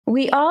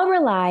We all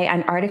rely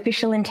on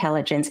artificial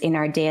intelligence in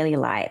our daily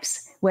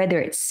lives. Whether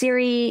it's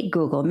Siri,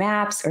 Google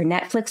Maps, or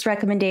Netflix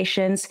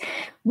recommendations,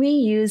 we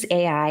use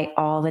AI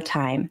all the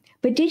time.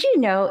 But did you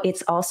know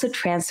it's also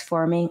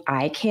transforming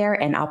eye care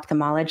and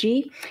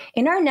ophthalmology?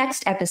 In our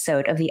next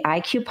episode of the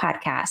IQ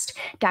podcast,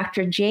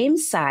 Dr.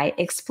 James Tsai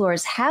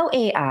explores how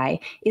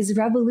AI is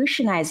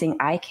revolutionizing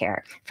eye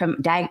care,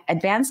 from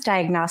advanced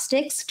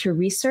diagnostics to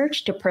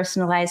research to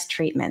personalized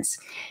treatments.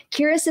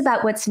 Curious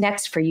about what's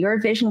next for your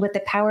vision with the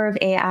power of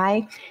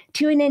AI?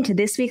 Tune in to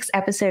this week's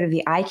episode of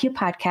the IQ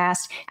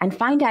podcast and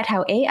find out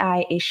how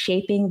AI is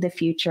shaping the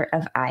future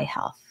of eye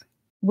health.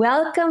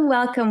 Welcome,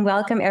 welcome,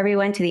 welcome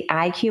everyone to the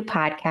IQ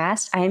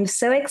podcast. I am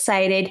so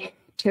excited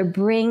to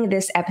bring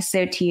this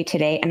episode to you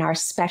today and our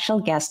special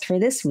guest for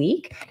this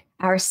week.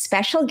 Our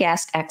special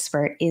guest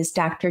expert is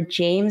Dr.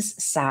 James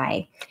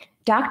Tsai.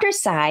 Dr.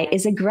 Tsai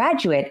is a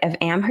graduate of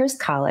Amherst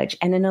College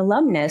and an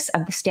alumnus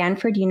of the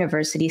Stanford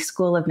University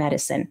School of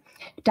Medicine.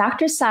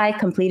 Dr. Tsai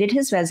completed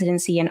his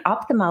residency in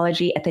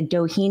ophthalmology at the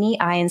Doheny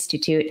Eye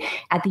Institute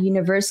at the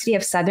University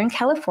of Southern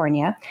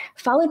California,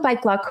 followed by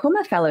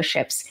glaucoma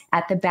fellowships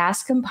at the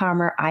Bascom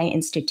Palmer Eye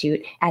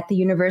Institute at the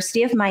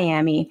University of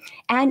Miami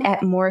and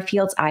at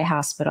Moorfields Eye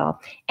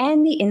Hospital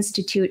and the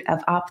Institute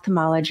of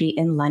Ophthalmology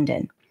in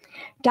London.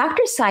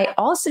 Dr. Tsai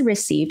also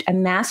received a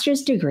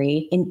master's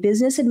degree in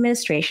business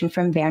administration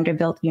from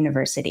Vanderbilt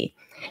University.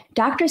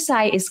 Dr.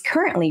 Tsai is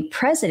currently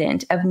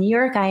president of New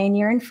York Eye and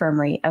Ear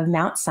Infirmary of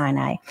Mount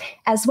Sinai,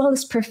 as well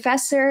as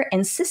professor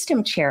and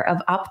system chair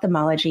of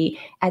ophthalmology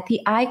at the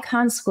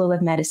Icahn School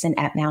of Medicine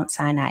at Mount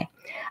Sinai.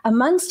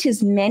 Amongst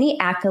his many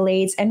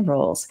accolades and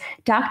roles,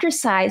 Dr.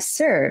 Tsai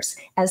serves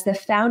as the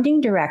founding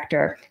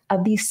director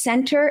of the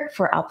Center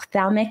for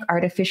Ophthalmic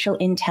Artificial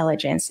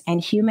Intelligence and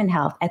Human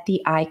Health at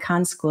the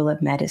Icahn School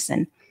of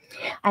Medicine.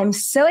 I'm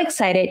so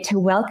excited to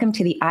welcome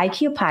to the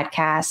IQ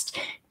podcast,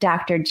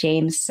 Dr.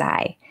 James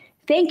Tsai.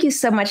 Thank you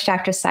so much,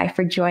 Dr. Tsai,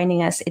 for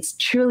joining us. It's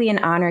truly an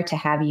honor to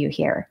have you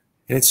here.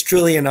 And it's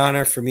truly an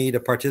honor for me to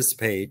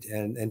participate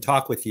and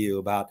talk with you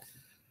about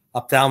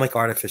ophthalmic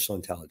artificial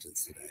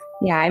intelligence today.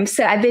 Yeah,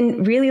 I've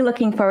been really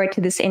looking forward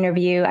to this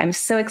interview. I'm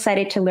so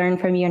excited to learn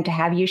from you and to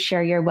have you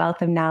share your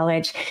wealth of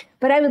knowledge.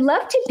 But I would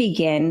love to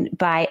begin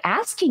by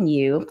asking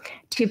you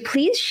to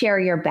please share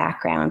your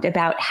background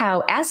about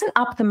how, as an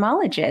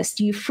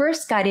ophthalmologist, you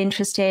first got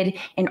interested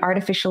in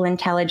artificial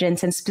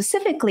intelligence and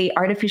specifically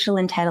artificial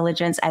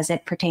intelligence as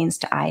it pertains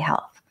to eye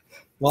health.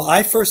 Well,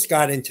 I first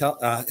got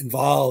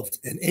involved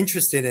and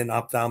interested in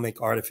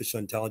ophthalmic artificial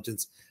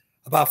intelligence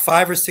about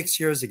 5 or 6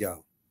 years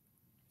ago,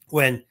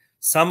 when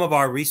some of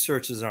our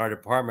researchers in our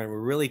department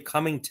were really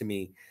coming to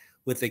me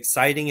with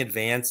exciting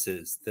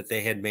advances that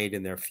they had made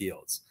in their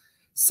fields.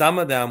 Some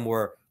of them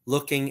were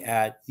looking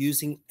at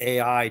using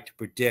AI to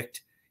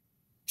predict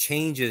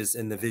changes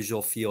in the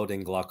visual field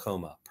in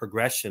glaucoma,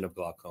 progression of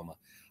glaucoma.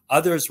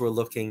 Others were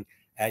looking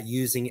at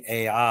using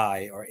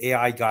AI or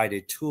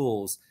AI-guided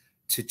tools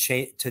to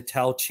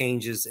tell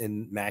changes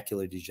in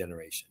macular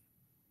degeneration.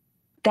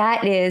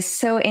 That is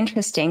so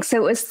interesting. So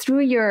it was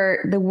through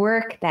the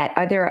work that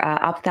other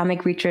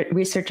ophthalmic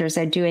researchers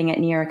are doing at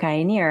New York Eye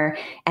and Ear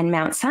and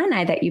Mount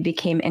Sinai that you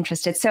became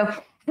interested. So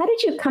how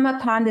did you come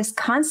upon this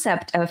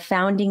concept of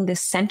founding the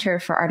Center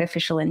for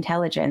Artificial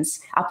Intelligence,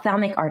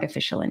 Ophthalmic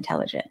Artificial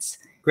Intelligence?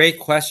 Great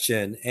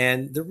question.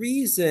 And the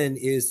reason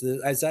is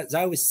that as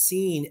I was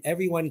seeing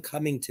everyone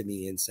coming to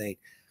me and saying,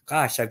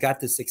 gosh, I've got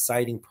this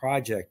exciting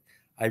project,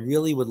 I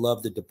really would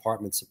love the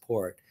department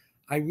support,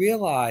 I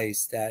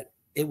realized that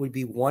it would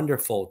be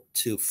wonderful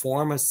to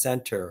form a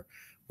center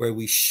where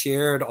we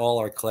shared all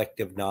our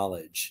collective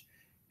knowledge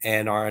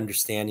and our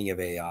understanding of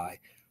AI.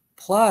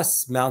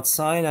 Plus, Mount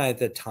Sinai at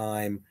the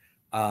time,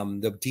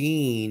 the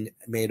dean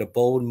made a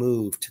bold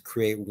move to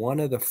create one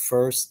of the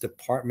first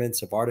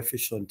departments of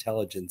artificial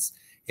intelligence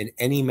in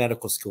any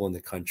medical school in the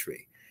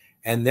country.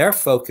 And their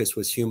focus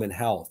was human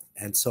health.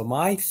 And so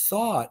my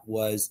thought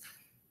was,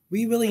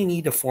 we really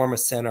need to form a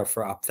center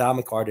for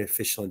ophthalmic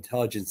artificial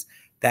intelligence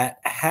that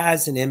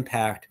has an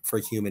impact for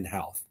human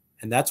health.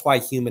 And that's why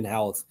human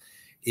health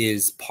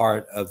is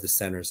part of the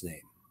center's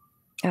name.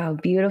 Oh,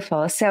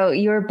 beautiful. So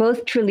you're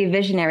both truly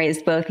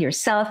visionaries, both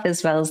yourself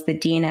as well as the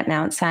dean at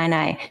Mount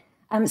Sinai.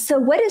 So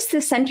what does the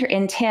center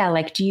entail?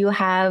 Like, do you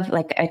have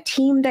like a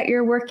team that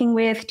you're working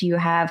with? Do you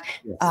have,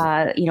 Yes.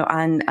 On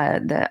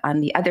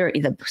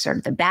the sort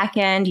of the back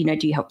end,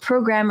 do you have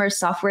programmers,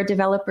 software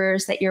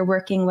developers that you're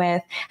working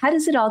with? How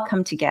does it all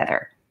come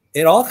together?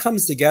 It all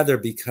comes together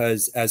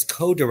because as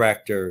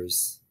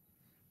co-directors,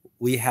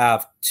 we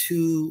have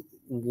two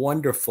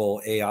wonderful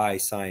AI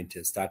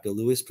scientists, Dr.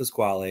 Luis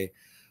Pasquale,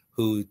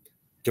 who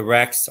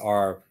directs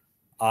our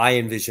Eye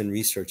and Vision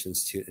Research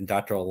Institute, and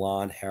Dr.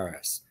 Alon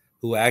Harris,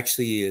 who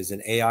actually is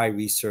an AI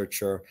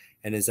researcher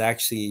and is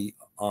actually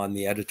on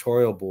the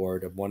editorial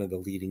board of one of the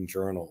leading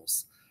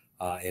journals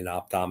in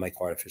ophthalmic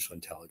artificial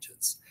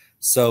intelligence.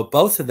 So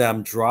both of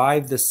them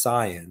drive the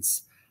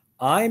science.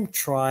 I'm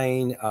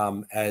trying,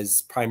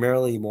 as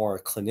primarily more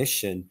a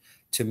clinician,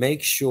 to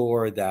make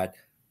sure that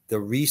the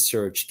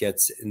research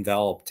gets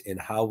enveloped in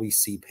how we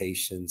see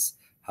patients,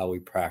 how we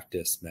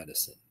practice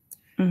medicine.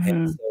 And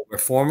Mm-hmm. so we're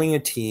forming a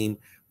team.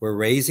 We're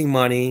raising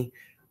money.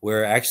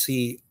 We're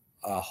actually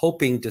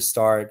hoping to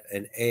start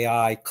an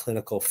AI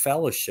clinical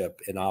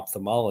fellowship in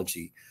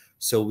ophthalmology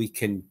so we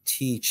can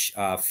teach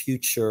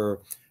future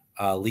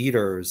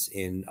leaders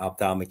in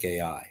ophthalmic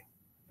AI.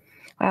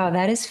 Wow,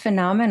 that is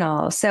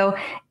phenomenal. So,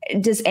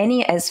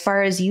 as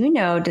far as you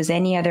know, does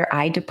any other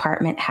eye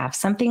department have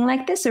something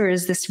like this, or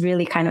is this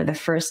really kind of the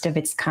first of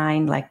its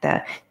kind, like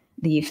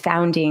the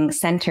founding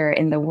center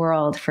in the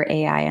world for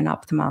AI and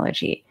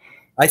ophthalmology?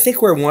 I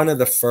think we're one of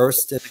the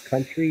first in the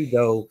country,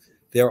 though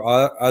there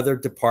are other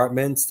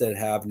departments that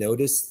have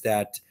noticed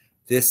that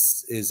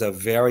this is a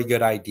very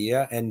good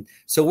idea. And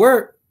so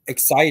we're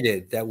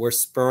excited that we're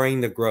spurring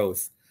the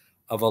growth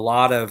of a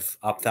lot of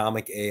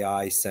ophthalmic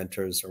AI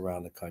centers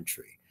around the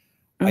country.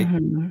 I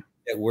think Mm-hmm.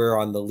 that we're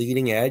on the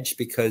leading edge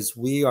because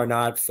we are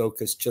not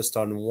focused just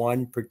on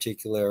one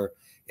particular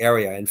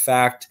area. In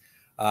fact,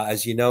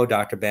 as you know,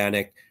 Dr.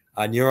 Banik,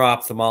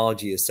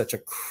 neuro-ophthalmology is such a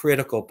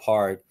critical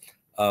part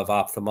of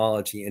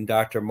ophthalmology. And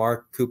Dr.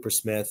 Mark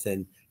Cooper-Smith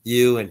and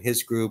you and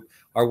his group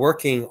are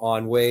working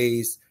on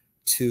ways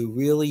to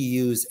really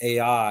use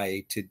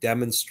AI to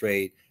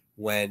demonstrate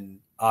when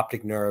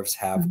optic nerves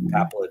have Mm-hmm.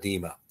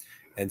 papilledema.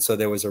 And so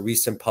there was a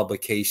recent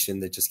publication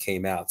that just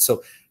came out.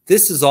 So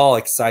this is all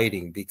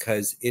exciting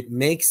because it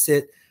makes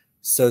it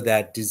so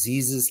that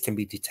diseases can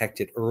be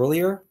detected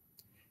earlier.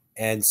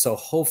 And so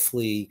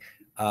hopefully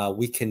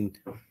we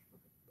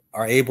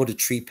are able to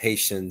treat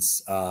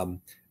patients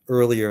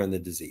earlier in the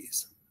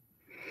disease.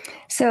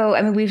 So,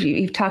 I mean,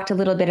 you've talked a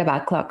little bit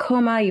about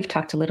glaucoma. You've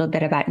talked a little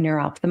bit about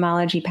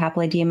neuro-ophthalmology,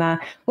 papilledema.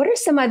 What are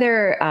some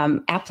other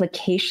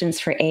applications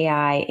for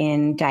AI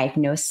in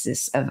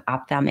diagnosis of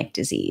ophthalmic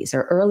disease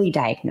or early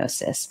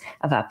diagnosis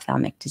of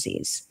ophthalmic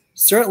disease?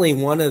 Certainly,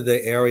 one of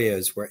the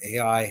areas where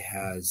AI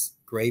has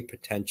great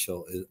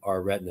potential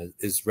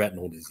is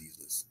retinal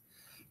diseases.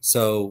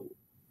 So,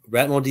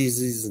 retinal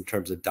diseases in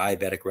terms of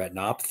diabetic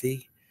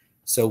retinopathy.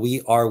 So,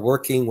 we are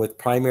working with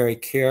primary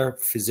care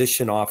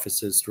physician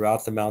offices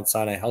throughout the Mount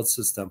Sinai health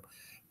system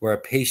where a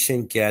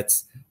patient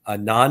gets a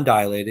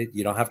non-dilated,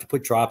 you don't have to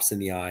put drops in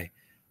the eye,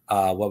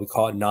 what we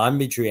call a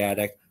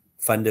non-mydriatic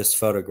fundus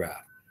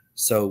photograph.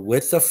 So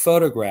with the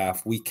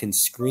photograph, we can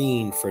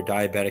screen for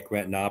diabetic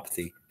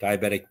retinopathy,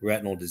 diabetic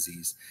retinal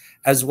disease,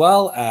 as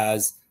well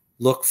as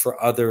look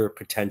for other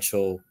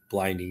potential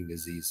blinding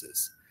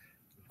diseases.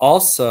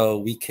 Also,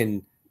 we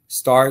can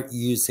start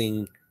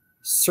using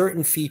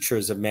certain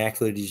features of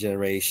macular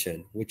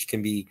degeneration, which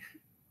can be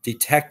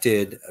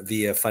detected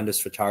via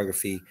fundus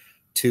photography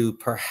to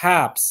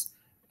perhaps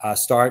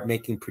start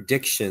making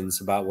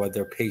predictions about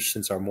whether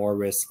patients are more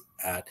risk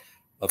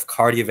of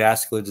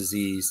cardiovascular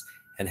disease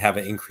and have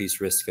an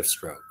increased risk of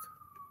stroke.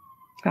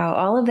 Wow,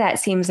 all of that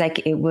seems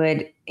like it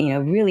would,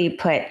 really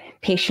put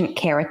patient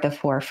care at the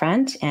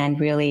forefront and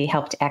really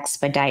help to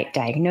expedite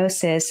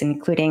diagnosis,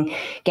 including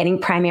getting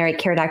primary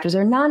care doctors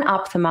or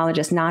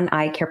non-ophthalmologists,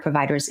 non-eye care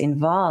providers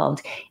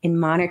involved in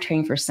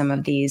monitoring for some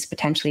of these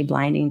potentially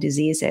blinding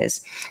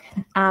diseases.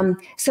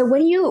 So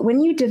when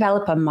you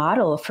develop a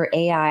model for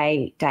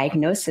AI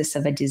diagnosis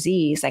of a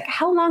disease, like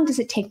how long does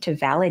it take to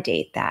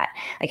validate that?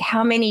 Like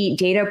how many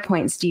data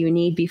points do you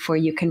need before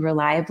you can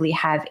reliably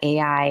have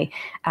AI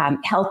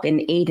help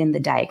and aid in the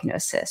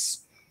diagnosis?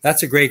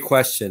 That's a great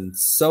question.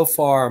 So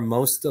far,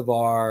 most of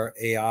our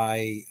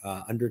AI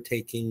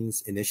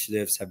undertakings,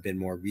 initiatives have been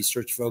more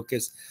research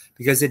focused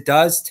because it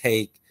does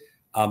take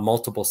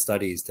multiple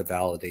studies to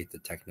validate the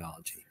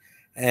technology.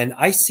 And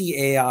I see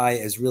AI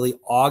as really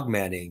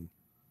augmenting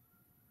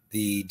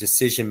the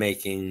decision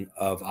making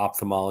of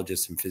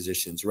ophthalmologists and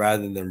physicians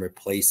rather than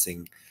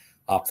replacing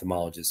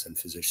ophthalmologists and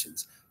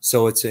physicians.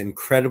 So it's an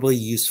incredibly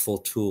useful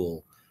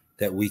tool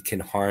that we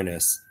can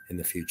harness in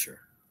the future.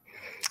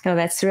 Oh,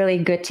 that's really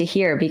good to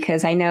hear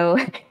because I know,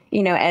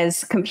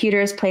 as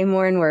computers play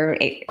more and more,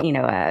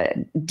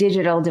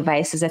 digital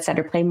devices, et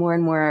cetera, play more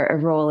and more a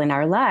role in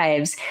our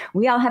lives,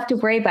 we all have to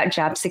worry about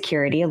job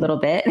security a little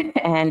bit.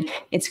 And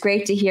it's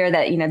great to hear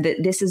that,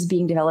 that this is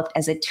being developed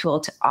as a tool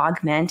to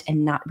augment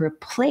and not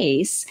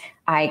replace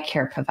eye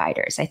care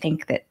providers. I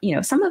think that,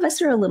 some of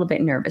us are a little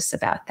bit nervous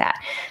about that.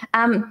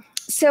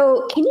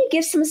 So can you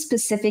give some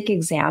specific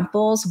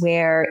examples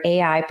where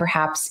AI,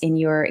 perhaps in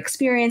your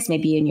experience,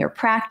 maybe in your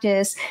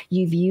practice,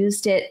 you've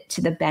used it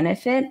to the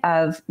benefit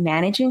of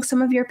managing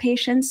some of your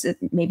patients,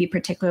 maybe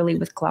particularly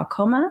with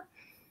glaucoma?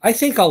 I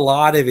think a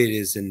lot of it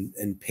is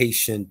in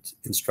patient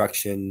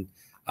instruction,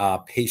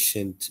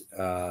 patient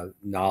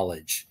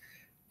knowledge.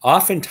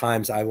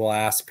 Oftentimes, I will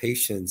ask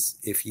patients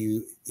if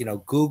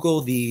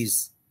Google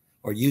these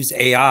or use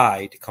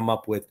AI to come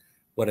up with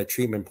what a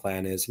treatment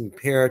plan is and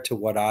compare it to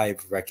what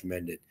I've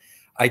recommended.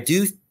 I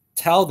do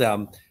tell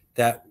them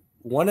that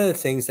one of the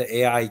things that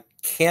AI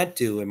can't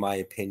do, in my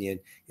opinion,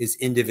 is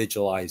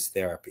individualized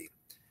therapy.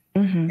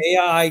 Mm-hmm.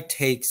 AI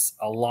takes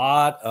a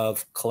lot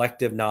of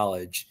collective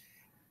knowledge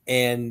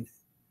and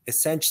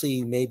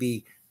essentially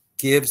maybe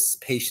gives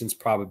patients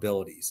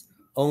probabilities.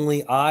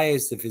 Only I,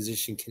 as the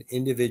physician, can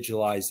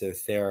individualize their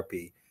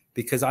therapy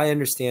because I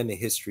understand the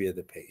history of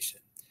the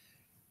patient.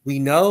 We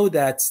know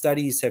that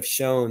studies have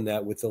shown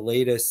that with the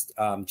latest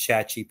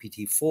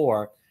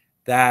ChatGPT-4,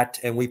 that,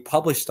 and we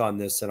published on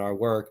this in our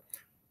work,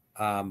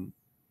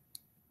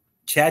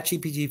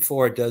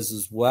 ChatGPT-4 does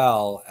as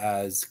well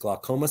as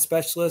glaucoma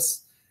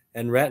specialists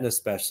and retina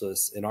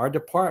specialists in our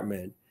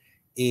department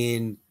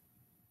in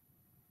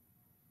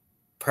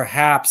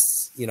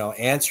perhaps,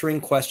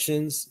 answering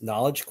questions,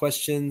 knowledge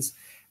questions,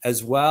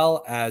 as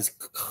well as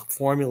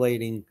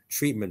formulating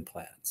treatment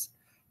plans.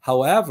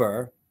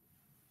 However,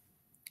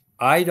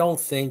 I don't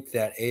think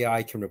that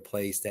AI can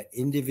replace that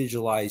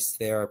individualized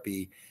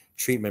therapy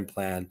treatment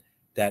plan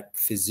that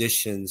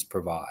physicians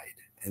provide.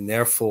 And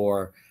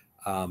therefore,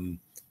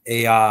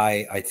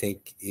 AI, I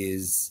think,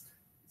 is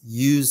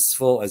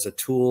useful as a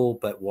tool,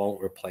 but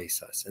won't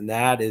replace us. And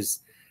that is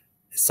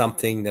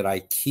something that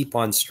I keep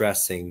on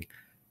stressing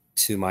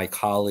to my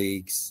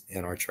colleagues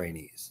and our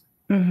trainees.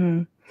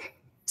 Mm-hmm.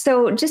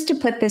 So just to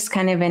put this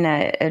kind of in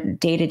a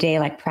day-to-day,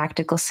 like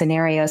practical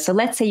scenario. So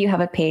let's say you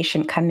have a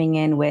patient coming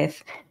in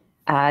with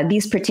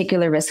these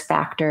particular risk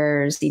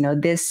factors,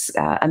 this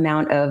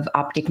amount of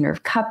optic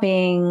nerve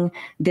cupping,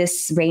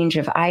 this range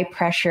of eye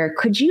pressure.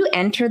 Could you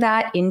enter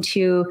that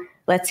into,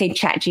 let's say,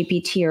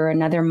 ChatGPT or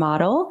another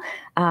model?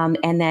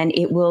 And then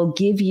it will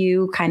give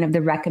you kind of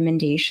the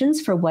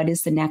recommendations for what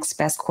is the next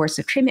best course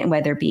of treatment,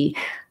 whether it be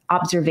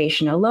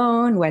observation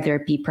alone, whether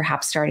it be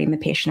perhaps starting the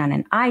patient on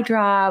an eye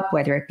drop,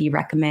 whether it be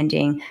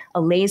recommending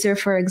a laser,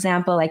 for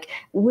example. Like,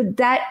 would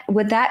that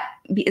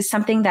be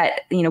something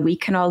that we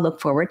can all look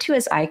forward to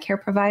as eye care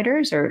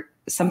providers, or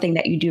something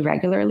that you do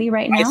regularly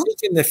right now? I think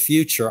in the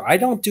future, I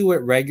don't do it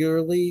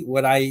regularly.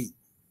 What I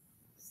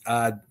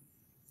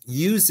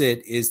use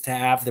it is to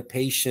have the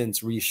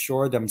patients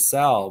reassure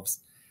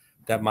themselves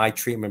that my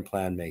treatment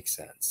plan makes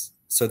sense,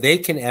 so they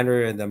can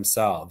enter it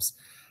themselves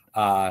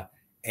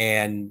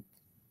and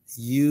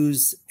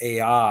use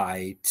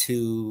AI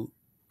to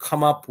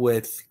come up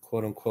with,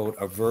 quote unquote,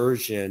 a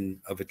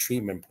version of a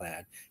treatment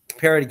plan,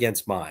 compare it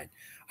against mine.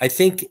 I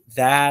think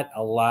that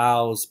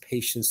allows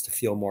patients to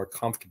feel more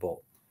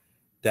comfortable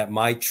that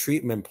my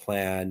treatment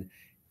plan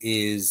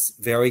is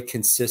very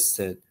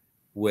consistent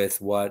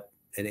with what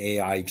an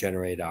AI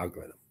generated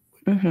algorithm.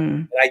 Mm-hmm.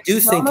 And I do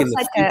It's think in almost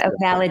the like future,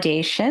 a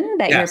validation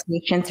that your yes,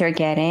 patients are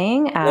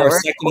getting, or a or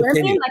second even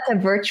opinion. like a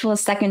virtual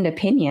second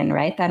opinion,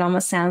 right? That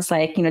almost sounds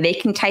like, they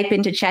can type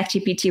into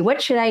ChatGPT,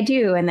 what should I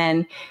do? And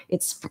then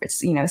it's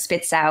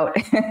spits out,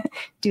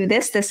 do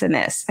this, this, and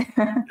this.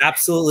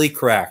 Absolutely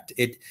correct.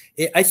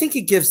 I think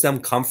it gives them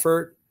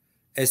comfort,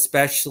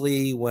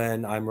 especially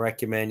when I'm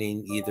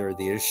recommending either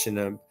the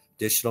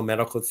additional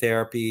medical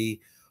therapy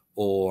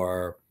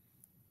or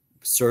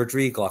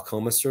surgery,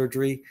 glaucoma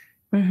surgery.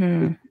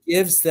 Mm-hmm. It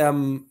gives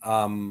them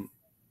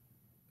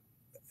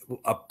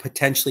a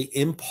potentially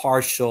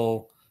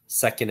impartial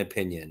second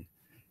opinion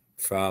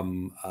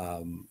from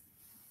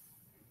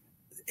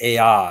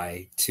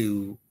AI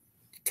to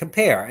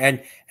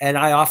compare. And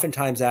I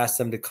oftentimes ask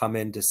them to come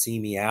in to see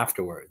me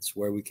afterwards,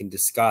 where we can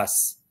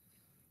discuss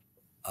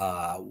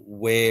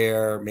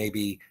where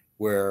maybe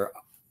we're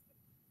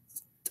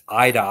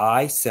eye to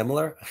eye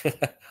similar,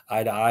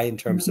 eye to eye in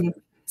terms of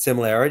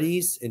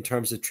similarities in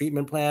terms of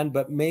treatment plan,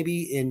 but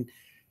maybe in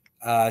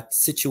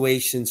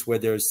situations where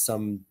there's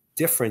some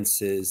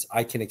differences,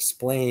 I can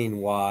explain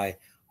why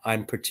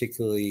I'm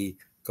particularly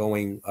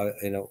going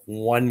in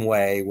one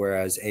way,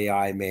 whereas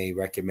AI may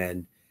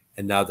recommend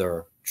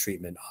another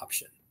treatment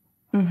option.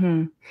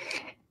 Mm-hmm.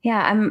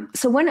 Yeah.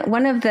 So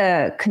one of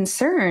the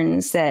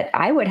concerns that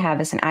I would have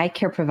as an eye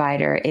care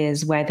provider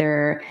is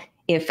whether,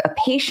 if a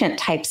patient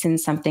types in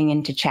something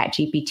into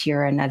ChatGPT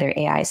or another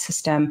AI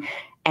system,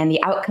 and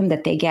the outcome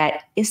that they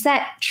get, is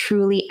that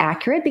truly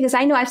accurate? Because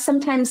I know I've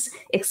sometimes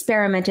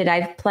experimented,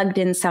 I've plugged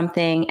in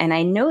something, and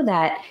I know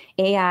that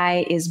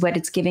AI is what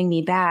it's giving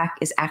me back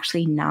is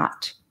actually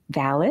not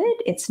valid.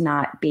 It's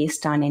not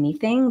based on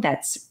anything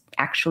that's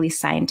actually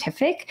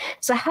scientific.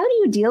 So how do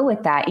you deal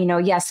with that?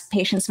 Yes,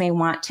 patients may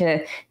want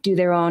to do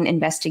their own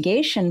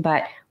investigation,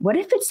 but what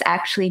if it's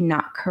actually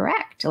not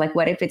correct? Like,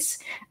 what if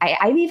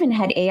I've even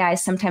had AI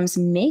sometimes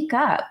make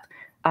up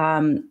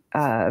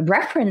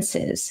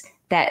references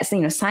that,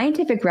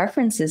 scientific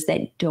references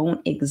that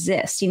don't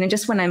exist,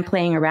 just when I'm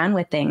playing around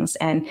with things.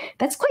 And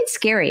that's quite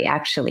scary,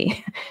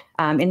 actually,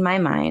 in my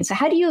mind. So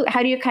how do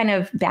you kind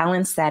of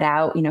balance that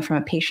out, from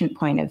a patient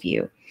point of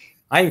view?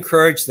 I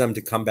encourage them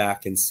to come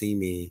back and see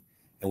me,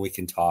 and we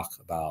can talk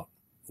about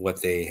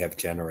what they have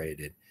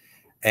generated.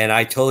 And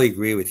I totally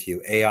agree with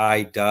you.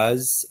 AI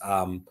does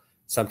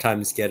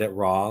sometimes get it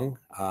wrong.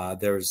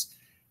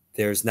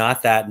 There's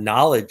not that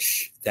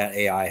knowledge that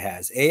AI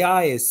has.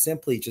 AI is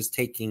simply just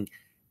taking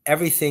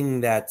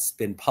everything that's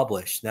been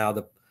published. Now,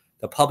 the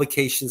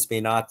publications may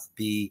not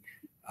be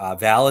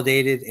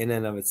validated in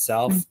and of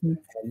itself.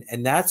 Mm-hmm.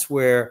 And that's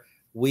where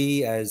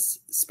we as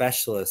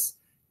specialists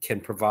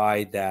can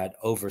provide that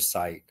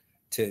oversight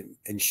to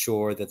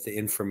ensure that the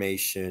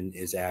information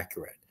is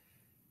accurate.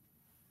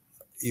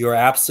 You're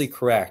absolutely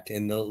correct.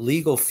 In the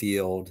legal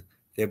field,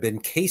 there have been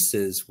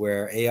cases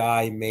where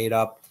AI made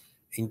up,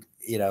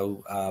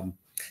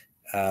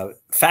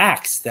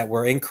 facts that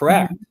were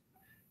incorrect.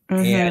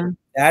 Mhm. And Mhm.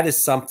 that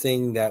is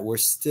something that we're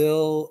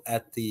still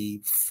at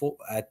the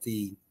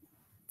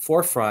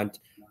forefront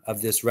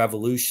of this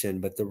revolution,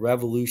 but the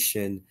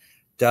revolution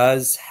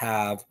does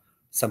have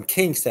some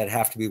kinks that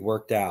have to be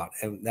worked out.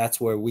 And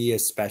that's where we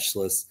as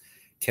specialists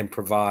can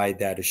provide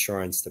that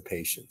assurance to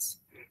patients.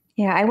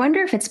 Yeah, I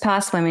wonder if it's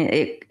possible. I mean,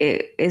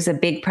 it is a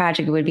big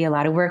project, it would be a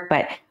lot of work,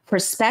 but for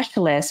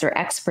specialists or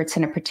experts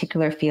in a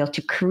particular field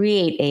to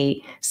create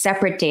a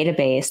separate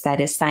database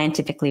that is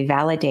scientifically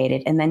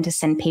validated and then to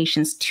send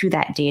patients to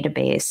that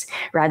database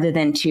rather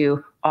than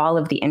to all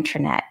of the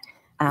internet.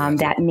 Yes.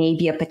 That may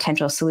be a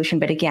potential solution.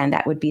 But again,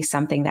 that would be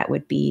something that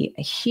would be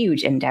a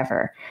huge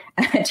endeavor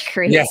to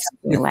create Yes.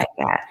 something like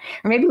that.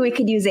 Or maybe we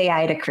could use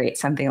AI to create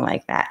something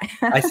like that.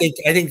 I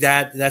think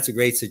that's a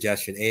great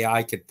suggestion.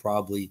 AI could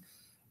probably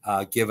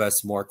give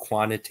us more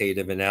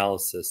quantitative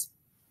analysis,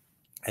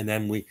 and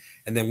then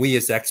we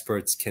as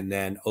experts can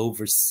then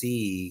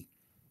oversee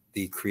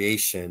the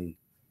creation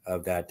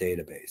of that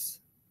database.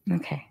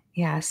 Okay.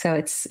 Yeah, so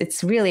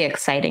it's really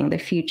exciting, the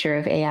future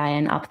of AI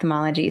in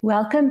ophthalmology.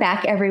 Welcome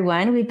back,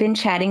 everyone. We've been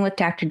chatting with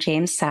Dr.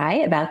 James Tsai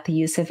about the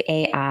use of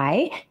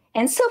AI.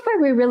 And so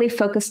far, we're really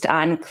focused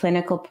on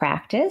clinical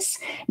practice.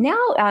 Now,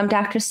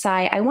 Dr.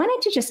 Tsai, I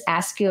wanted to just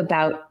ask you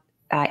about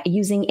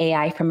using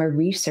AI from a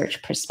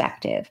research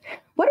perspective.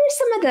 What are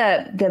some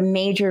of the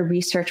major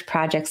research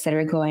projects that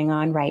are going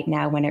on right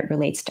now when it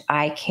relates to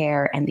eye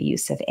care and the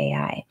use of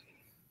AI?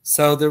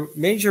 So the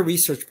major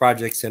research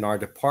projects in our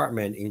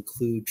department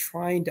include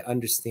trying to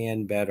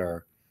understand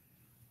better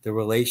the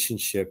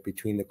relationship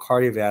between the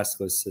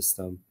cardiovascular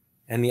system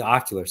and the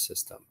ocular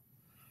system.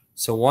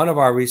 So one of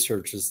our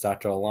researchers,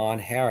 Dr. Alon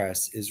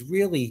Harris, is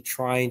really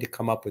trying to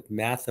come up with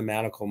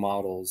mathematical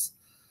models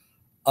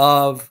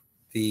of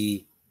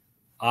the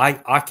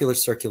ocular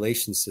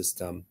circulation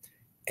system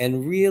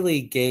and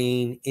really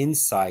gain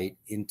insight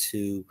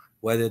into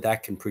whether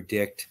that can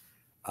predict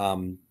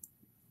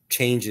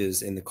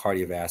changes in the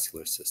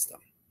cardiovascular system.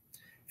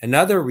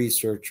 Another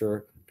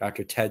researcher,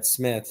 Dr. Ted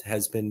Smith,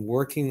 has been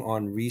working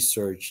on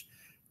research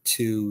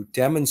to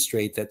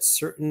demonstrate that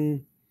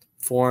certain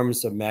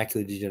forms of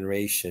macular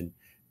degeneration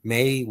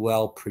may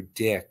well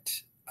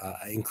predict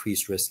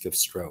increased risk of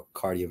stroke,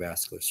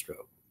 cardiovascular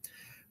stroke.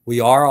 We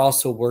are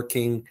also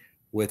working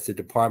with the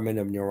Department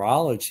of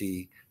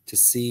Neurology to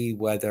see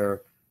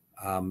whether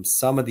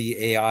some of the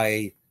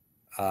AI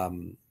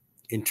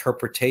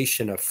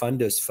interpretation of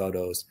fundus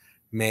photos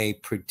may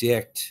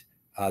predict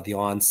the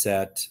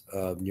onset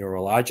of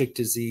neurologic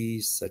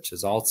disease, such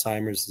as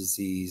Alzheimer's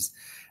disease,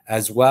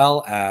 as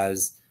well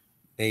as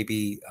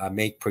maybe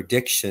make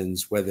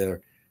predictions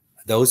whether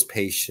those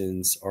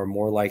patients are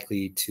more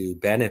likely to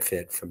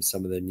benefit from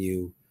some of the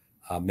new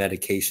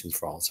medications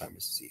for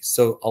Alzheimer's disease.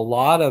 So a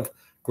lot of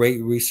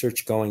great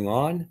research going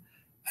on,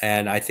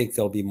 and I think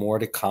there'll be more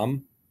to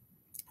come.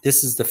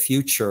 This is the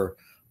future,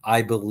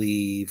 I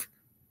believe,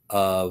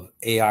 of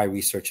AI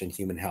research in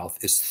human health,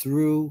 is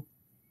through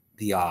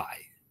the eye,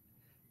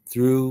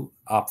 through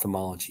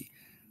ophthalmology.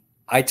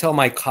 I tell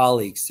my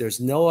colleagues there's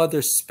no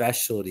other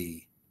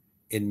specialty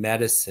in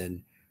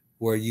medicine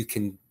where you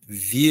can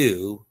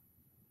visualize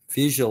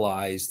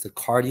the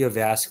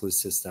cardiovascular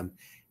system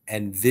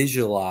and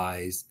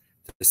visualize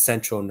the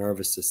central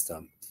nervous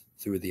system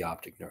through the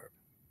optic nerve.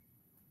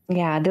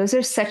 Yeah, those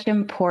are such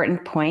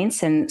important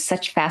points and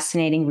such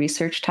fascinating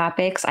research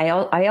topics. I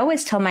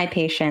always tell my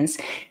patients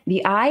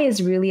the eye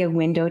is really a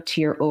window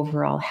to your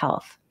overall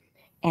health.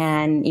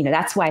 And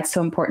that's why it's so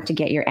important to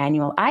get your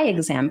annual eye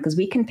exam, because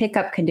we can pick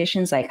up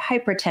conditions like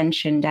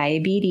hypertension,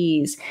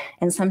 diabetes,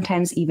 and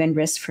sometimes even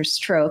risk for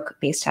stroke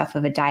based off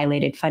of a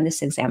dilated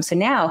fundus exam. So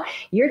now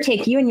you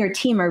and your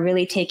team are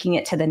really taking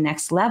it to the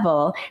next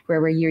level,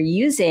 where you're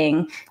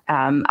using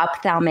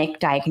ophthalmic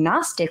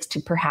diagnostics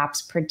to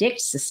perhaps predict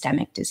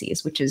systemic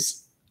disease, which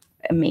is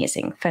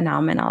amazing,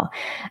 phenomenal.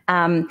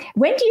 When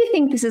do you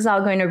think this is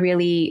all going to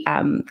really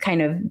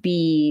kind of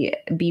be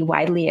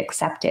widely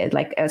accepted?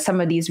 Like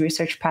some of these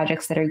research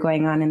projects that are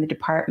going on in the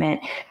department,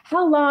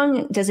 how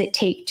long does it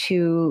take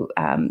to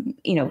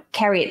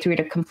carry it through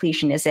to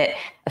completion? Is it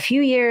a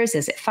few years?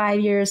 Is it 5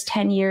 years,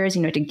 10 years?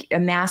 To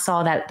amass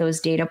all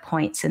those data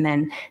points and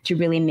then to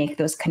really make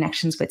those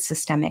connections with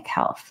systemic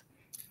health?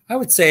 I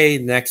would say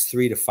next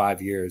 3 to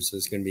 5 years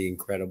there's going to be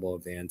incredible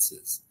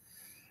advances.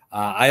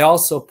 I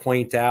also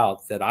point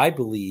out that I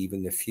believe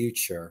in the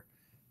future,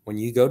 when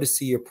you go to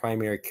see your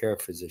primary care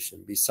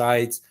physician,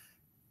 besides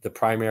the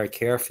primary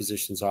care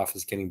physician's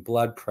office getting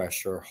blood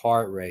pressure,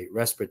 heart rate,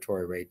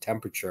 respiratory rate,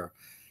 temperature,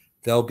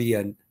 there'll be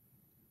a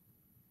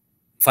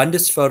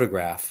fundus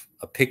photograph,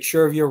 a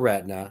picture of your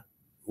retina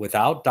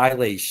without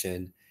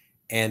dilation,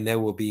 and there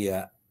will be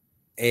a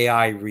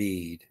AI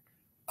read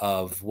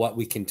of what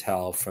we can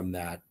tell from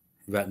that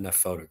retina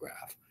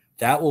photograph.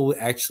 That will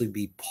actually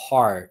be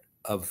part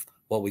of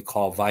what we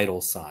call vital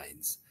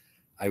signs.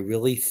 I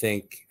really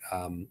think,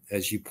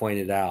 as you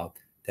pointed out,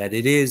 that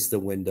it is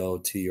the window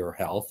to your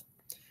health,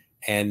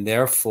 and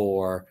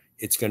therefore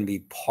it's going to be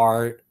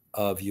part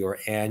of your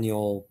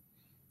annual,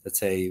 let's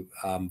say,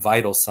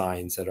 vital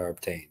signs that are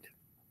obtained.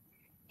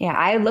 Yeah,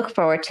 I look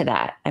forward to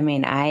that. I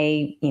mean,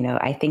 I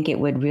think it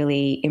would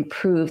really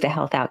improve the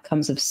health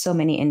outcomes of so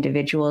many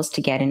individuals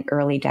to get an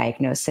early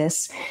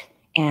diagnosis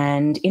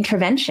and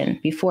intervention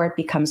before it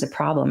becomes a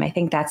problem. I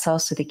think that's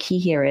also the key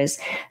here is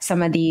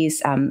some of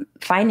these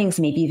findings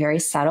may be very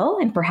subtle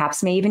and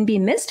perhaps may even be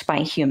missed by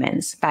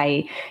humans,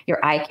 by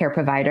your eye care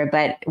provider.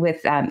 But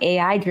with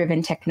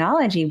AI-driven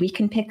technology, we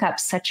can pick up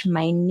such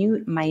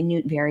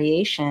minute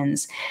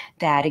variations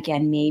that,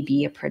 again, may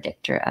be a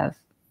predictor of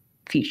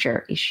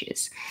future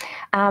issues.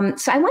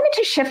 So I wanted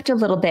to shift a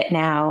little bit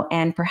now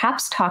and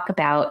perhaps talk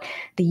about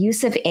the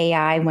use of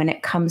AI when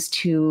it comes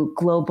to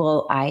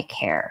global eye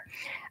care.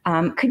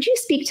 Could you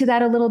speak to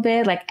that a little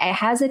bit? Like,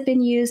 has it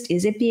been used?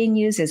 Is it being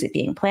used? Is it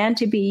being planned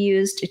to be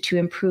used to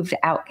improve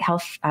the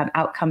health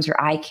outcomes or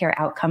eye care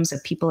outcomes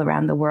of people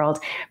around the world,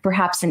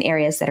 perhaps in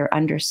areas that are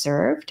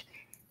underserved?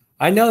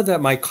 I know that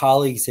my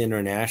colleagues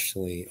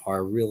internationally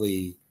are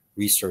really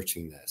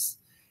researching this.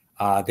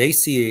 They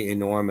see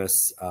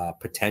enormous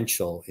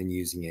potential in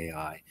using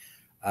AI.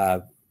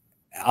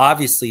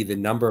 Obviously, the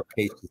number of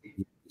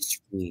patients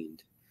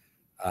screened,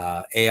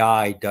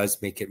 AI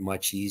does make it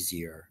much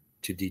easier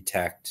to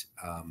detect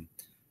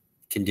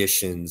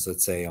conditions,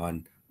 let's say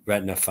on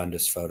retina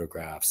fundus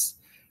photographs.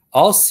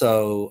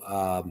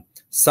 Also,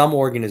 some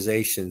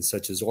organizations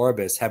such as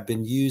Orbis have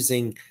been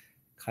using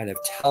kind of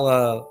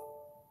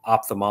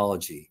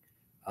tele-ophthalmology.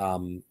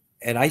 And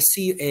I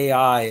see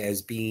AI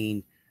as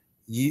being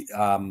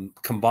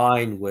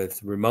combined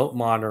with remote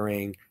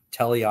monitoring,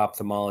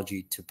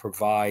 teleophthalmology to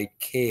provide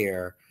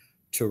care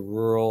to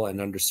rural and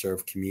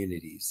underserved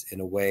communities in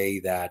a way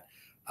that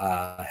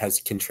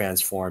can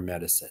transform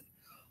medicine.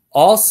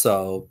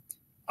 Also,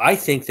 I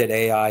think that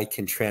AI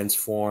can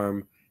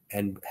transform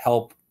and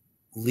help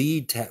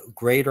lead to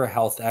greater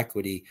health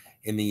equity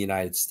in the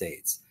United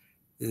States.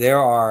 There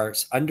are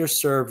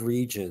underserved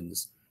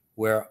regions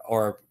where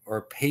or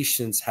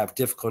patients have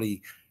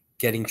difficulty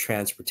getting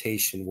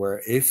transportation,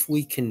 where if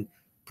we can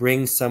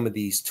bring some of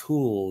these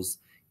tools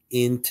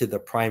into the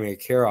primary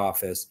care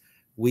office,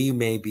 we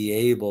may be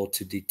able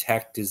to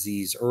detect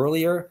disease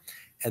earlier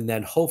and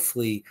then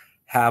hopefully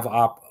have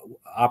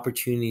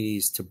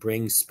opportunities to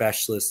bring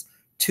specialists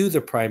to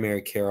the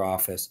primary care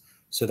office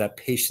so that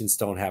patients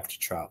don't have to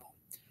travel.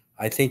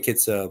 I think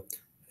it's an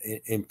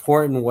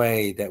important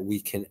way that we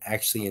can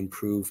actually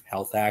improve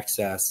health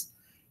access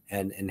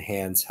and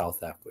enhance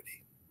health equity.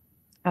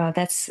 Oh,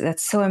 that's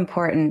so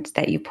important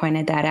that you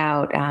pointed that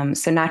out.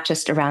 So not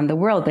just around the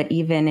world, but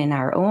even in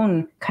our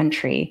own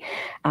country,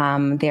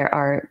 there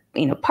are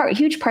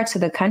huge parts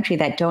of the country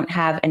that don't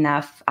have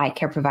enough eye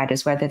care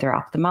providers, whether they're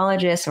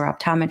ophthalmologists or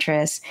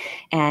optometrists,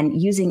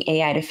 and using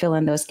AI to fill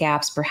in those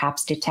gaps,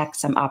 perhaps detect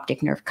some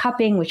optic nerve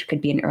cupping, which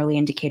could be an early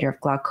indicator of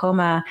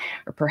glaucoma,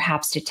 or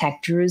perhaps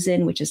detect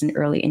drusen, which is an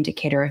early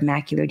indicator of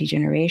macular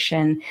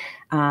degeneration.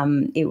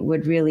 It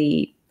would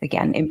really,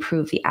 again,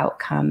 improve the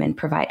outcome and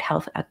provide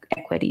health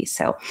equity.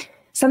 So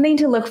something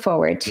to look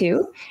forward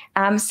to.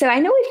 So I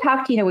know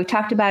we've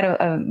talked about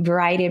a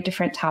variety of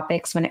different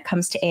topics when it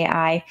comes to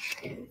AI.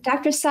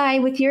 Dr. Tsai,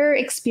 with your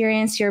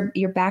experience,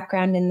 your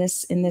background in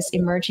this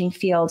emerging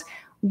field,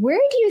 where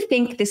do you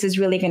think this is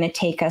really going to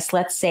take us,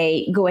 let's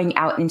say, going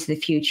out into the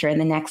future in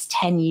the next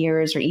 10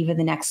 years or even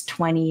the next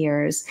 20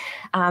 years?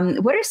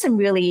 What are some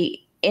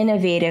really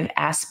innovative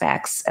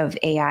aspects of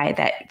AI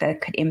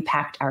that could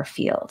impact our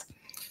field?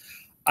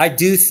 I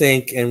do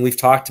think, and we've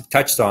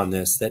touched on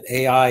this, that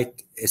AI,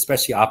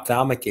 especially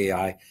ophthalmic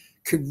AI,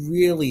 could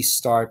really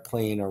start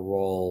playing a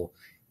role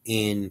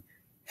in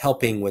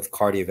helping with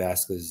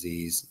cardiovascular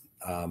disease,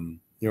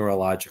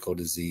 neurological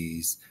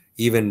disease,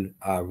 even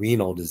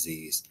renal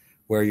disease,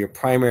 where your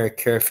primary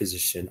care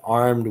physician,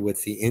 armed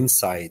with the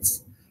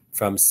insights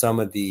from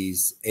some of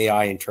these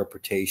AI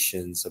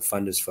interpretations of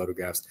fundus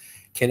photographs,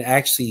 can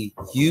actually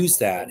use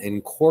that and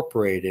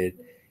incorporate it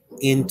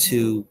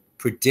into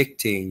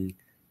predicting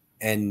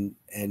and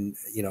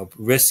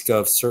risk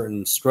of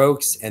certain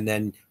strokes, and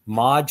then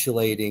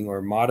modulating or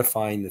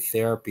modifying the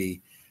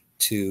therapy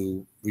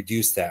to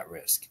reduce that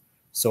risk.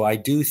 So I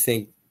do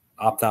think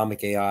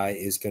ophthalmic AI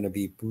is going to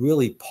be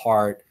really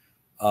part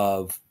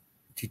of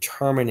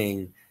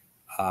determining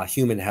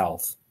human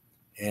health,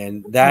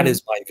 and that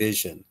is my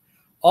vision.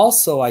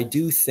 Also, I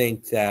do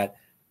think that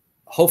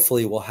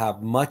hopefully we'll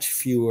have much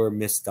fewer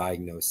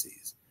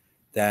misdiagnoses,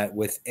 that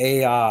with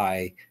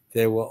AI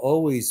there will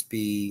always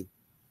be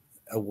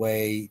a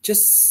way,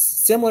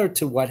 just similar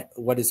to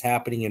what is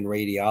happening in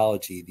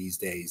radiology these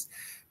days,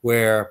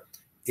 where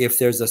if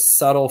there's a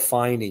subtle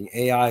finding,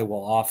 AI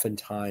will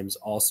oftentimes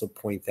also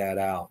point that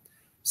out.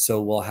 So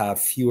we'll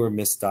have fewer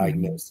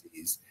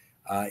misdiagnoses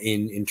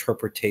in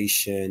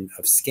interpretation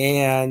of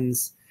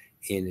scans,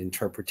 in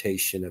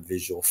interpretation of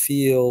visual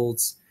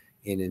fields,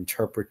 in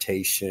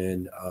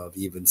interpretation of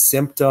even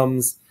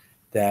symptoms,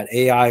 that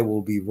AI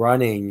will be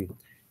running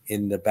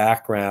in the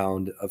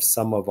background of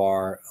some of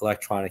our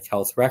electronic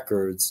health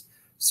records,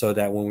 so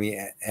that when we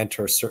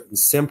enter certain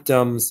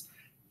symptoms,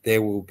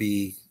 there will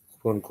be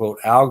quote unquote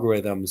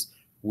algorithms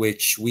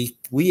which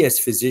we as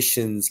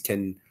physicians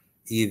can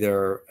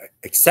either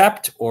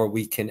accept, or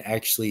we can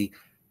actually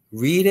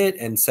read it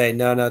and say,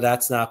 no, no,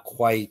 that's not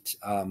quite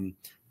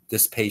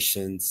this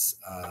patient's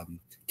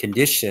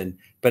condition,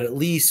 but at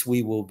least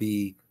we will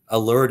be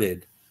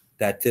alerted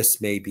that this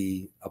may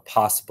be a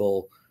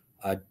possible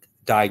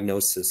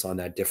diagnosis on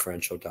that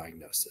differential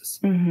diagnosis.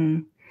 Mm-hmm.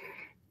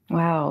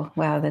 Wow.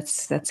 Wow.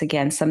 That's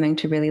again something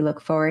to really look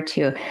forward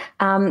to.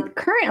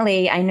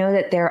 Currently, I know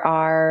that there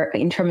are,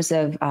 in terms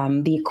of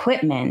the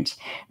equipment,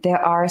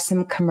 there are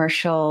some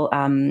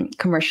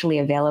commercially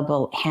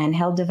available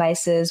handheld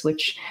devices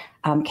which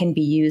can be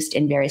used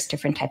in various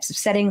different types of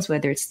settings,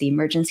 whether it's the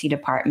emergency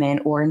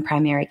department or in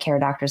primary care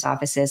doctors'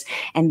 offices.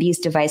 And these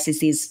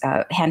devices, these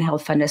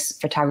handheld fundus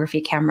photography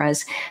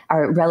cameras,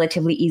 are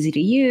relatively easy to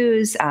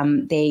use.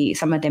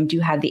 Some of them do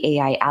have the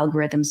AI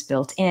algorithms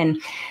built in.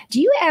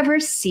 Do you ever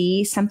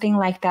see something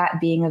like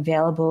that being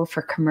available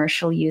for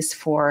commercial use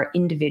for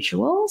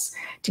individuals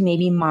to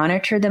maybe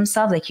monitor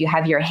themselves? Like you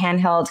have your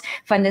handheld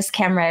fundus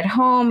camera at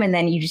home, and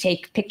then you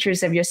take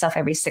pictures of yourself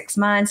every 6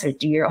 months, or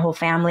do your whole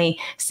family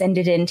send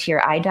it into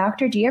your eye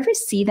doctor? Do you ever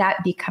see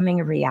that becoming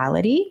a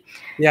reality?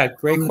 Yeah,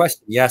 great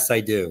question. Yes, I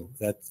do.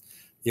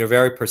 You're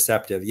very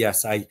perceptive.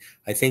 Yes, I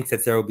think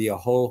that there will be a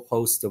whole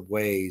host of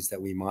ways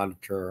that we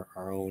monitor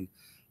our own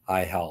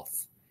eye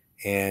health.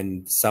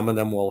 And some of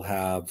them will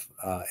have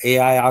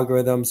AI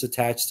algorithms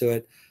attached to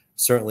it.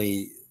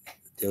 Certainly,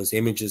 those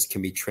images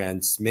can be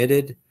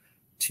transmitted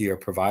to your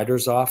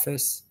provider's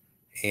office.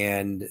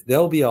 And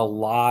there'll be a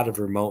lot of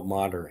remote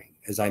monitoring.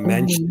 As I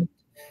mentioned,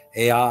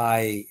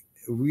 AI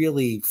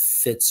really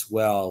fits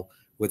well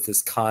with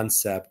this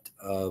concept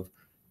of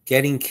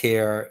getting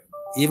care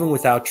even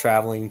without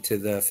traveling to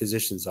the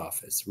physician's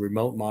office.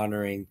 Remote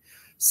monitoring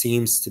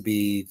seems to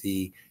be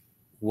the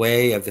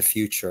way of the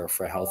future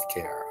for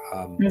healthcare.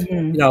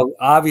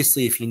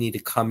 Obviously, if you need to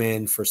come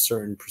in for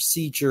certain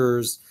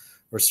procedures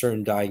or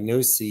certain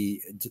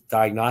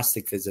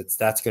diagnostic visits,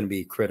 that's going to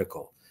be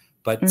critical.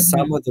 But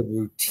some of the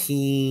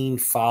routine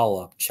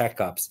follow-up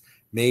checkups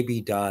may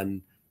be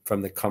done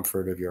from the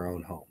comfort of your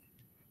own home.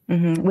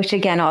 Which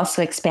again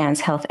also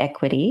expands health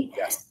equity.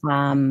 Yes.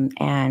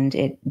 And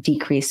it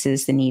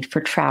decreases the need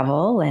for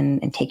travel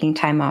and taking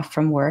time off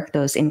from work,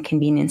 those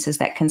inconveniences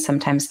that can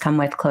sometimes come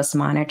with close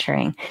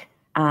monitoring.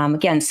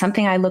 Again,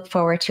 something I look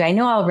forward to. I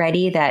know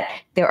already that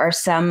there are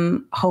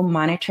some home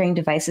monitoring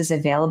devices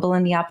available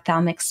in the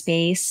ophthalmic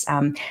space.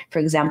 For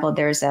example,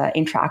 there's an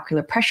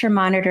intraocular pressure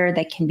monitor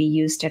that can be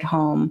used at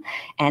home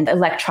and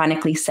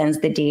electronically sends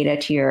the data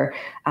to your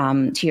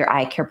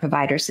eye care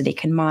provider so they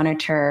can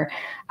monitor.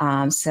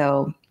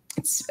 So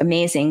it's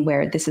amazing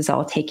where this is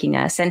all taking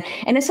us. And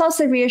it's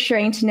also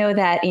reassuring to know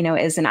that,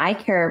 as an eye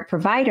care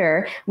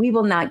provider, we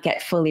will not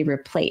get fully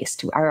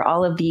replaced.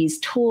 All of these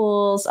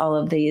tools, all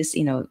of these,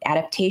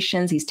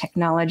 adaptations, these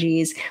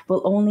technologies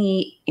will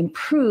only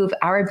improve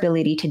our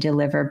ability to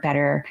deliver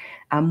better,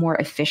 more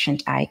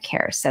efficient eye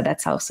care. So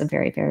that's also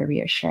very, very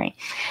reassuring.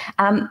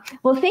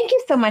 Well, thank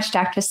you so much,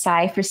 Dr.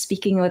 Tsai, for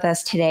speaking with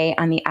us today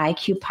on the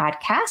IQ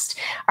podcast.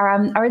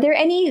 Are there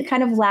any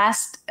kind of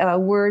last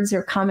words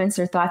or comments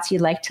or thoughts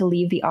you'd like to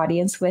leave the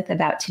audience with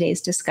about today's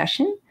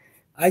discussion?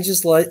 I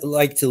just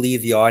like to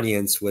leave the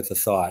audience with a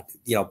thought.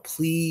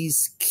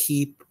 Please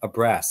keep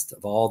abreast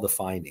of all the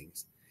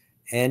findings,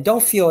 and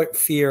don't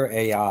fear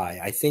AI.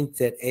 I think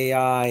that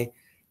AI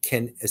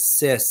can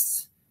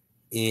assist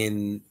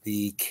in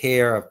the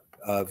care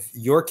of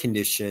your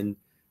condition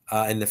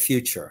in the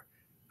future.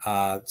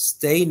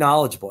 Stay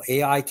knowledgeable.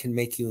 AI can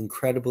make you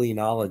incredibly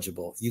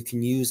knowledgeable. You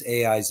can use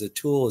AI as a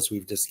tool, as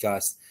we've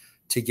discussed,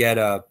 to get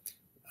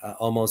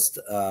almost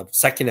a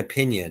second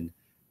opinion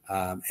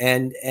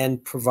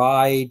and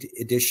provide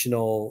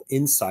additional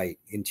insight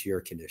into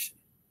your condition.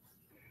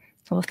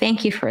 Well,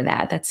 thank you for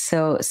that. That's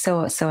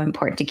so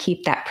important to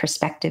keep that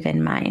perspective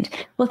in mind.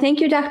 Well, thank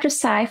you, Dr.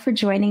 Tsai, for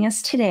joining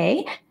us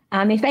today.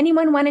 If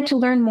anyone wanted to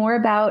learn more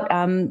about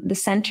the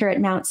Center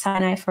at Mount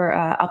Sinai for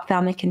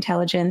Ophthalmic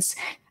Intelligence,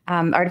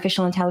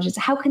 Artificial Intelligence,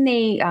 how can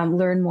they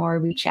learn more,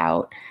 reach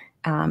out,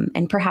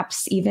 and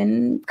perhaps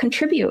even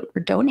contribute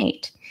or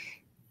donate?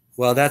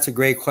 Well, that's a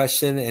great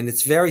question. And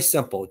it's very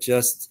simple.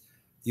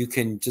 You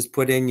can just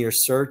put in your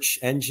search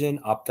engine,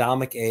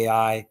 Ophthalmic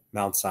AI,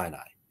 Mount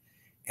Sinai.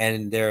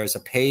 And there's a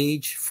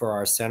page for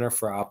our Center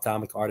for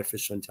Ophthalmic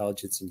Artificial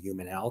Intelligence and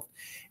Human Health.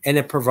 And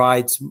it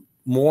provides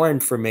more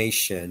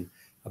information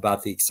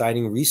about the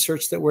exciting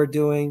research that we're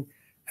doing,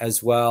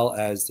 as well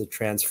as the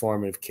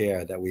transformative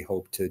care that we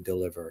hope to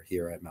deliver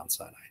here at Mount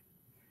Sinai.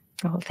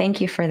 Well, thank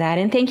you for that.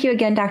 And thank you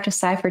again, Dr.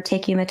 Tsai, for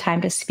taking the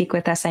time to speak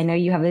with us. I know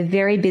you have a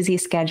very busy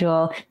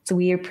schedule, so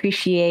we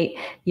appreciate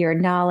your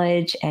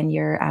knowledge and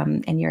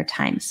your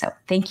time. So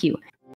thank you.